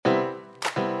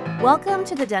Welcome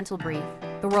to the Dental Brief,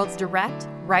 the world's direct,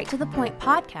 right-to-the-point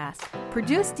podcast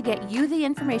produced to get you the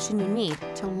information you need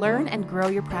to learn and grow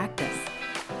your practice.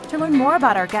 To learn more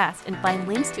about our guests and find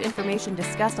links to information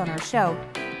discussed on our show,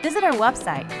 visit our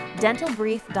website,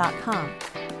 dentalbrief.com.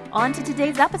 On to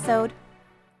today's episode.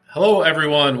 Hello,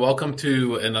 everyone. Welcome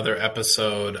to another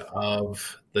episode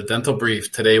of the Dental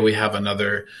Brief. Today we have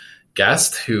another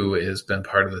guest who has been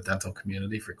part of the dental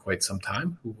community for quite some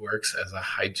time, who works as a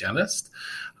hygienist.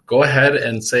 Go ahead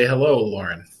and say hello,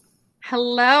 Lauren.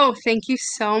 Hello. Thank you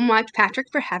so much, Patrick,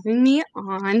 for having me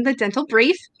on the Dental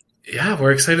Brief. Yeah,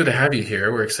 we're excited to have you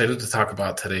here. We're excited to talk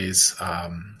about today's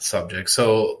subject.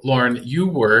 So, Lauren, you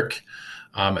work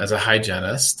as a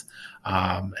hygienist.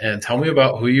 And tell me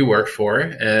about who you work for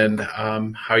and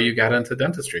how you got into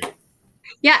dentistry.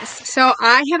 Yes. So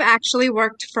I have actually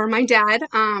worked for my dad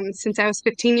since I was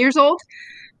 15 years old.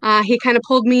 He kind of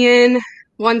pulled me in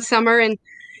one summer and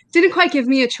didn't quite give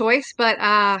me a choice, but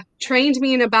trained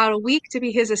me in about a week to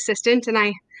be his assistant. And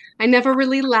I never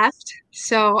really left.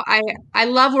 So I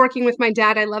love working with my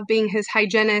dad. I love being his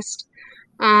hygienist.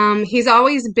 He's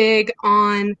always big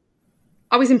on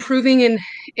always improving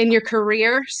in your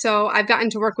career. So I've gotten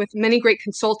to work with many great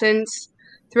consultants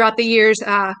throughout the years.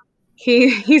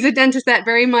 He's a dentist that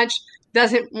very much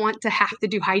doesn't want to have to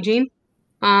do hygiene.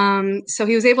 So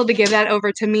he was able to give that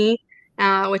over to me,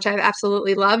 which I've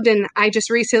absolutely loved. And I just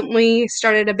recently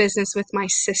started a business with my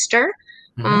sister.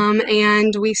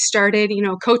 And we started,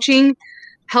 coaching,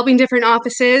 helping different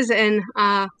offices. And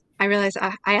I realized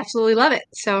I absolutely love it.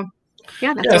 So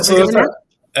yeah, that's what we're doing now.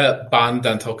 At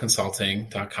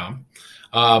bonddentalconsulting.com.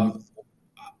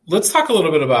 Let's talk a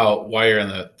little bit about why you're in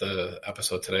the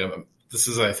episode today. This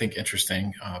is, I think,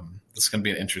 interesting. This is going to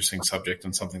be an interesting subject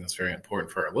and something that's very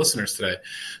important for our listeners today.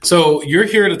 So you're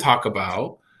here to talk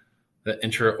about the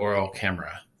intraoral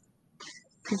camera.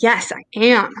 Yes, I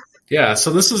am. Yeah,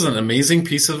 so this is an amazing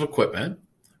piece of equipment,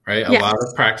 right? Yes. A lot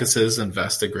of practices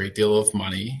invest a great deal of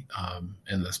money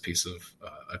in this piece of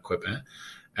equipment.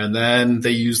 And then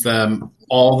they use them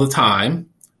all the time,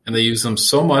 and they use them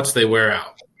so much they wear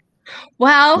out.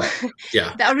 Well,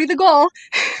 yeah, that would be the goal.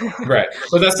 Right.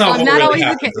 But that's not what not really always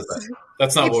happens. the case.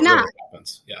 That's not It's what not. really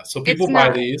happens. Yeah. So people buy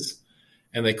these,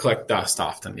 and they collect dust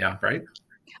often. Yeah, right?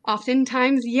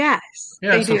 Oftentimes, yes.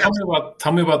 Yeah, they so do.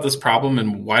 tell me about this problem,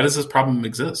 and why does this problem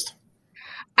exist?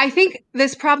 I think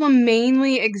this problem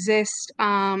mainly exists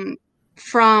from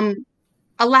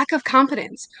a lack of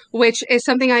confidence, which is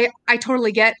something I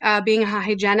totally get being a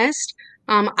hygienist.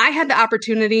 I had the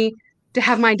opportunity to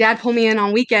have my dad pull me in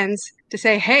on weekends to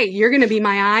say, hey, you're going to be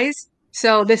my eyes.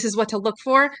 So this is what to look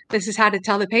for. This is how to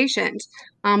tell the patient.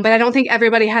 But I don't think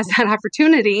everybody has that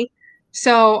opportunity.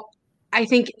 So I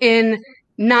think in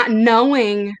not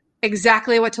knowing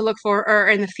exactly what to look for or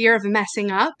in the fear of messing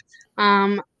up,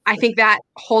 I think that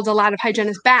holds a lot of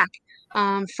hygienists back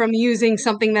from using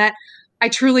something that I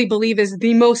truly believe is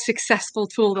the most successful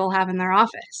tool they'll have in their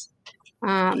office.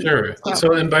 Sure.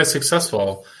 So, and by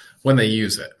successful, when they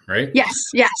use it, right? Yes.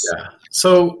 Yeah.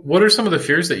 So what are some of the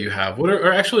fears that you have? What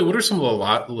are some of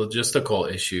the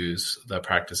logistical issues that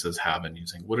practices have in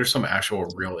using? What are some actual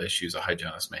real issues a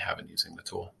hygienist may have in using the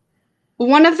tool?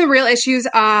 One of the real issues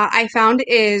I found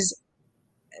is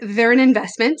they're an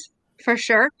investment for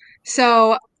sure.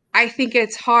 So I think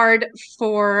it's hard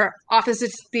for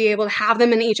offices to be able to have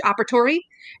them in each operatory.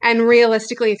 And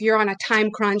realistically, if you're on a time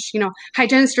crunch,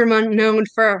 hygienists are known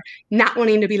for not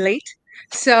wanting to be late.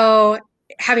 So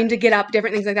having to get up,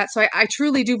 different things like that. So I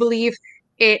truly do believe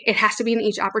it has to be in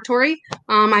each operatory.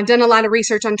 I've done a lot of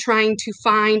research on trying to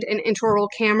find an intraoral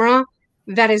camera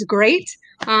that is great,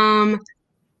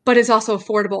 but is also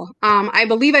affordable. I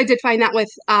believe I did find that with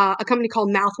a company called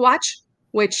Mouthwatch,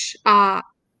 which I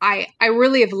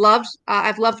really have loved.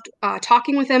 I've loved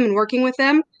talking with them and working with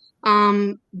them.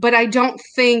 But I don't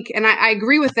think, and I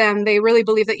agree with them, they really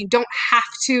believe that you don't have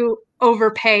to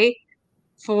overpay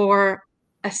for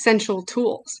essential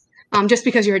tools just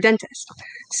because you're a dentist.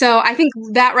 So I think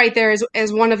that right there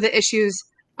is one of the issues,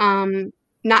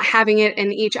 not having it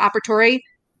in each operatory.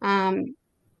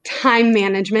 Time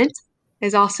management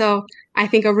is also, I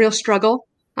think, a real struggle.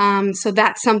 So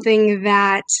that's something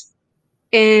that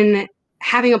in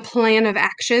having a plan of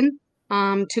action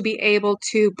to be able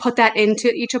to put that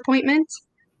into each appointment.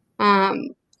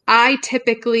 I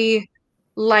typically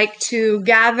like to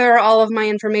gather all of my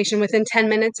information within 10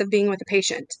 minutes of being with a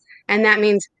patient. And that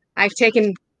means I've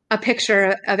taken a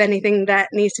picture of anything that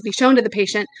needs to be shown to the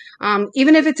patient,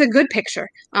 even if it's a good picture.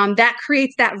 That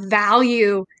creates that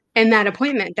value in that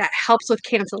appointment that helps with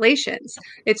cancellations.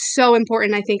 It's so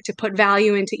important, I think, to put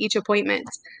value into each appointment.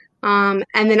 and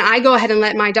then I go ahead and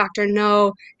let my doctor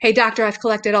know, hey, doctor, I've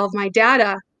collected all of my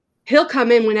data. He'll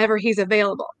come in whenever he's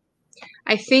available.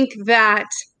 I think that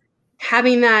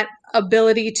having that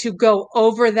ability to go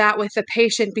over that with the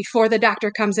patient before the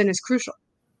doctor comes in is crucial.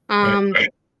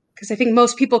 Because I think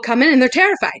most people come in and they're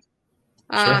terrified.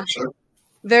 Sure.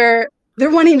 They're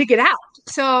wanting to get out.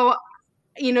 So,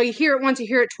 you hear it once, you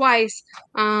hear it twice.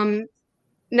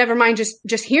 Never mind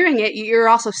just hearing it, you're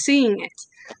also seeing it.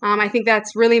 I think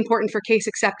that's really important for case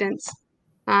acceptance.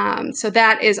 So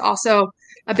that is also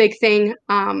a big thing.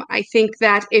 I think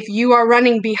that if you are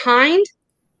running behind,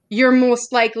 you're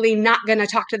most likely not going to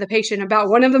talk to the patient about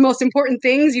one of the most important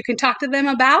things you can talk to them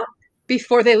about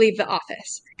before they leave the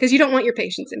office, because you don't want your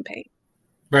patients in pain.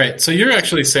 Right. So you're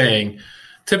actually saying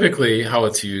typically how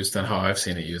it's used and how I've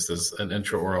seen it used is an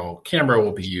intraoral camera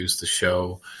will be used to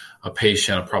show a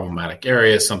patient a problematic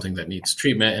area, something that needs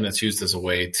treatment, and it's used as a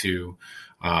way to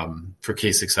for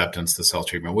case acceptance to sell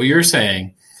treatment. What you're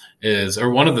saying is,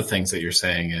 or one of the things that you're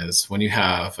saying is, when you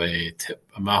have a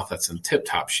mouth that's in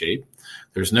tip-top shape,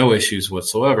 there's no issues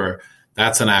whatsoever.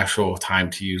 That's an actual time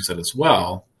to use it as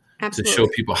well. Absolutely. To show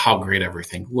people how great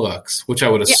everything looks, which I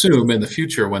would assume in the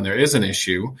future when there is an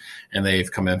issue and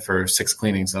they've come in for 6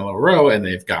 cleanings in a row and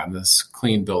they've gotten this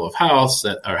clean bill of health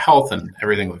and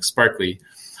everything looks sparkly,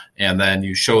 and then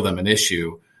you show them an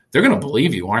issue, they're going to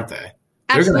believe you, aren't they?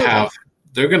 Absolutely.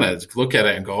 They're going to look at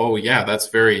it and go, oh yeah, that's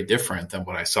very different than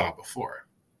what I saw before.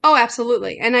 Oh,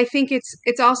 absolutely. And I think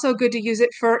it's also good to use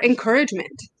it for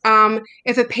encouragement.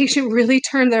 If a patient really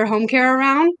turned their home care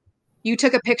around, you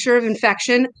took a picture of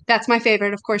infection. That's my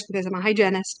favorite, of course, because I'm a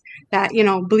hygienist, that,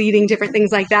 bleeding, different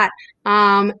things like that.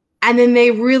 And then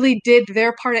they really did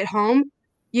their part at home.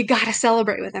 You got to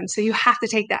celebrate with them. So you have to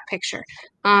take that picture.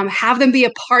 Have them be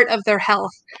a part of their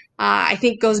health. I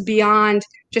think goes beyond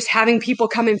just having people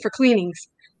come in for cleanings,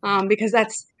 because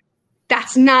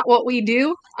that's not what we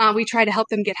do. We try to help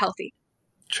them get healthy.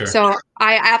 Sure. So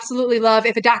I absolutely love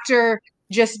if a doctor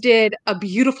just did a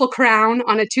beautiful crown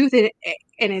on a tooth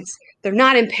and they're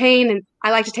not in pain. And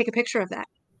I like to take a picture of that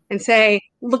and say,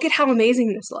 look at how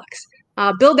amazing this looks.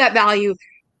 Build that value.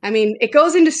 I mean, it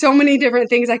goes into so many different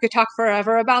things. I could talk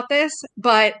forever about this,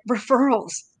 but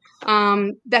referrals,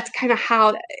 that's kind of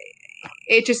how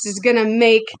it just is going to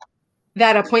make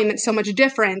that appointment so much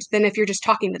different than if you're just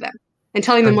talking to them and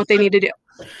telling them what they need to do.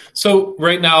 So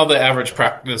right now, the average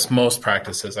practice, most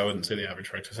practices, I wouldn't say the average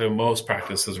practice, so most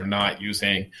practices are not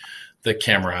using the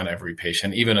camera on every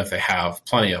patient, even if they have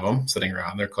plenty of them sitting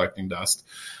around, they're collecting dust.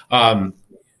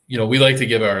 We like to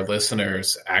give our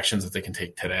listeners actions that they can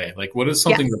take today. Like, what is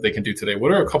something that they can do today?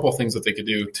 What are a couple of things that they could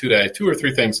do today, 2 or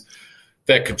 3 things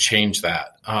that could change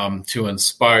that, to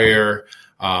inspire,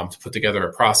 to put together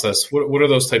a process? What are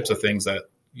those types of things that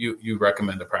you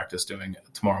recommend a practice doing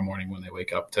tomorrow morning when they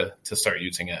wake up to start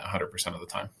using it 100% of the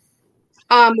time?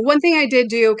 One thing I did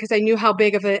do, because I knew how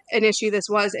big of an issue this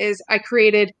was, is I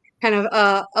created kind of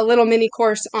a little mini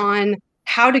course on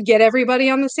how to get everybody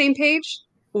on the same page,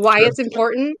 why it's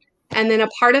important. And then a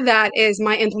part of that is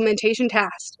my implementation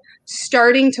task.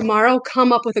 Starting tomorrow,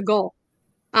 come up with a goal.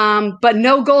 But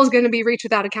no goal is going to be reached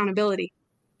without accountability.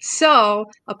 So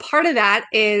a part of that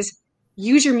is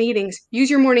use your meetings, use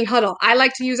your morning huddle. I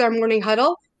like to use our morning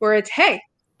huddle where it's, hey,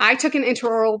 I took an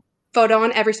intraoral photo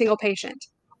on every single patient.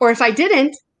 Or if I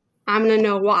didn't, I'm going to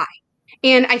know why.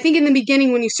 And I think in the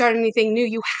beginning, when you start anything new,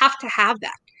 you have to have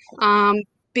that.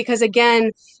 Because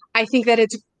again, I think that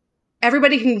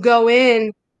everybody can go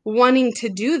in wanting to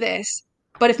do this,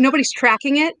 but if nobody's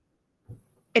tracking it,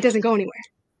 it doesn't go anywhere.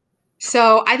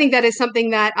 So I think that is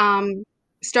something that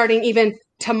starting even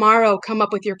tomorrow, come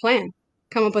up with your plan.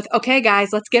 Come up with, okay, guys,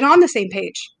 let's get on the same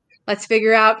page. Let's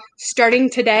figure out, starting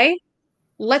today,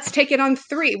 let's take it on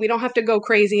 3. We don't have to go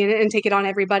crazy and take it on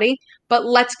everybody, but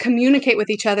let's communicate with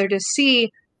each other to see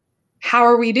how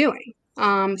are we doing.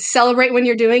 Celebrate when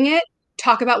you're doing it.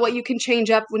 Talk about what you can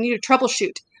change up when you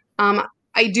troubleshoot.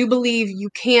 I do believe you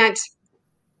can't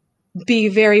be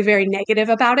very, very negative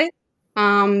about it.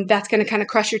 That's going to kind of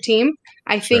crush your team.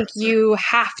 I think you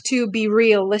have to be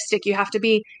realistic. You have to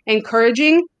be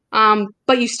encouraging,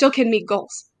 but you still can meet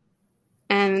goals.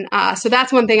 And so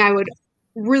that's one thing I would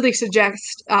really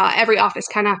suggest every office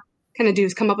kind of do,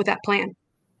 is come up with that plan.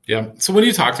 Yeah. So when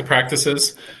you talk to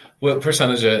practices, what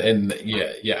percentage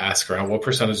you ask around, what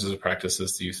percentages of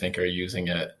practices do you think are using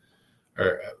it,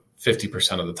 or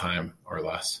 50% of the time or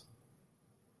less?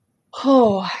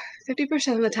 Oh,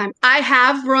 50% of the time. I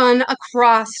have run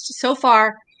across so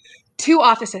far 2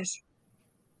 offices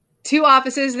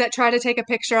that try to take a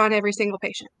picture on every single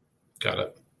patient. Got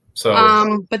it. So,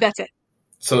 but that's it.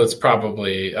 So it's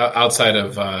probably outside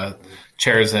of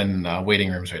chairs and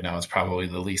waiting rooms right now, it's probably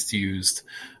the least used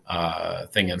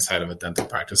thing inside of a dental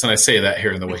practice. And I say that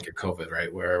here in the wake of COVID,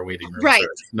 right, where waiting rooms are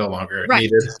no longer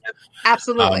needed.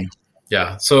 Absolutely.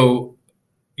 Yeah. So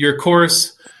your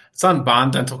course, it's on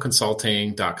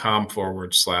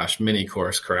bonddentalconsulting.com/mini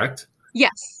course, correct?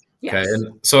 Yes. Okay.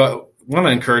 And so I want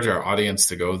to encourage our audience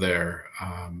to go there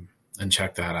and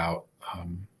check that out.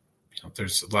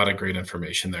 There's a lot of great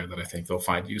information there that I think they'll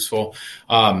find useful.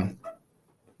 Let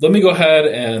me go ahead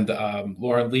and,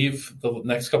 Lauren, leave the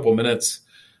next couple of minutes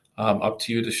up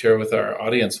to you to share with our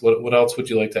audience. What else would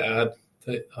you like to add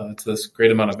to this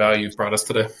great amount of value you've brought us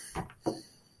today?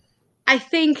 I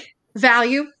think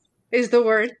value is the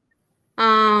word.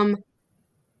 I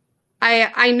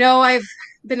know I've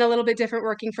been a little bit different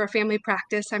working for a family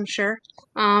practice, I'm sure.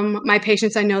 My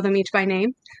patients, I know them each by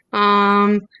name.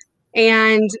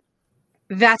 And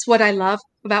that's what I love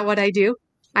about what I do.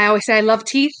 I always say I love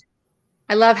teeth.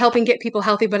 I love helping get people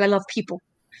healthy, but I love people.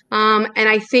 And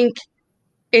I think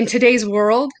in today's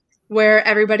world where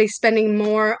everybody's spending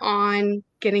more on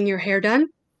getting your hair done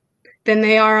than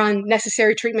they are on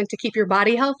necessary treatment to keep your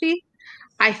body healthy,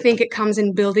 I think it comes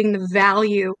in building the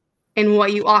value in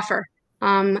what you offer.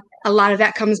 A lot of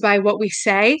that comes by what we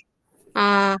say,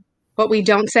 what we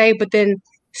don't say, but then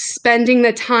spending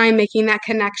the time making that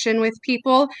connection with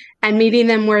people and meeting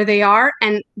them where they are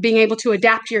and being able to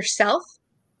adapt yourself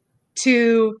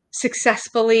to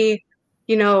successfully,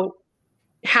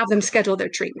 have them schedule their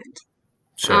treatment.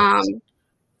 Sure.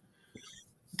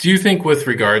 Do you think with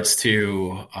regards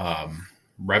to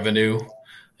revenue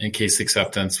and case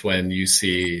acceptance, when you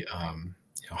see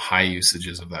high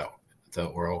usages of the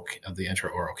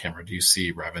intraoral camera, do you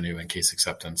see revenue and case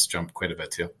acceptance jump quite a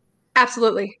bit too?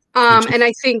 Absolutely. And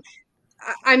I think,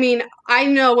 I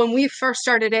know when we first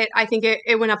started it, I think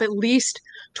it went up at least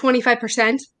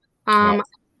 25%. Wow.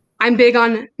 I'm big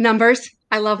on numbers.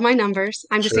 I love my numbers.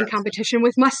 I'm just in competition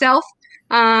with myself.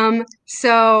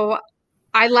 So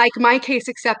I like my case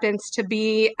acceptance to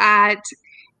be at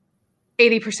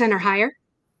 80% or higher.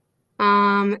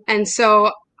 And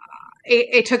so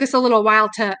it took us a little while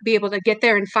to be able to get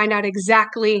there and find out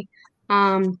exactly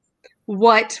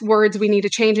what words we need to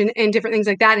change and different things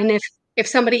like that. And if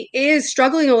somebody is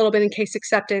struggling a little bit in case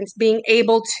acceptance, being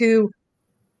able to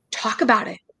talk about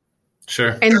it.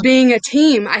 Sure. And being a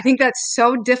team, I think that's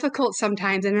so difficult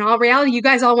sometimes. And in all reality, you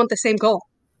guys all want the same goal.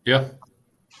 Yeah.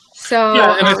 So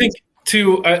yeah, and I think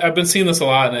too, I've been seeing this a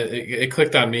lot, and it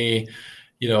clicked on me.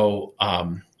 I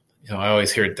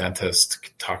always hear dentists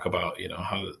talk about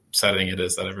how upsetting it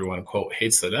is that everyone quote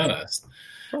hates the dentist.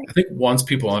 Right. I think once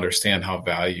people understand how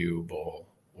valuable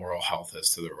oral health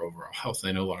is to their overall health,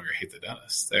 they no longer hate the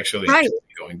dentist. They actually enjoy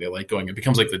going. They like going. It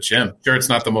becomes like the gym. Sure, it's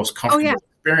not the most comfortable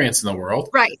experience in the world,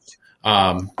 right?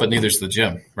 But neither's the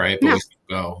gym, right? But we still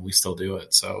go. We still do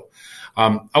it. So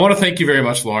I want to thank you very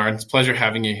much, Lauren. It's a pleasure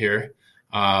having you here.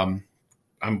 I'm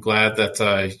glad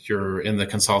that you're in the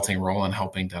consulting role and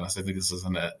helping dentists. I think this is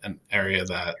an area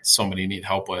that so many need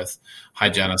help with,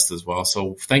 hygienists as well.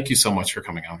 So thank you so much for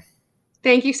coming on.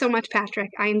 Thank you so much,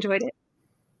 Patrick. I enjoyed it.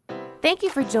 Thank you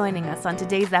for joining us on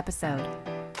today's episode.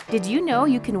 Did you know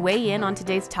you can weigh in on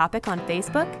today's topic on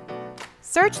Facebook?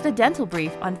 Search The Dental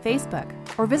Brief on Facebook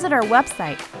or visit our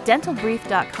website,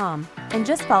 dentalbrief.com, and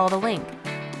just follow the link.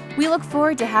 We look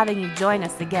forward to having you join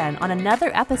us again on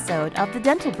another episode of The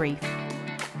Dental Brief.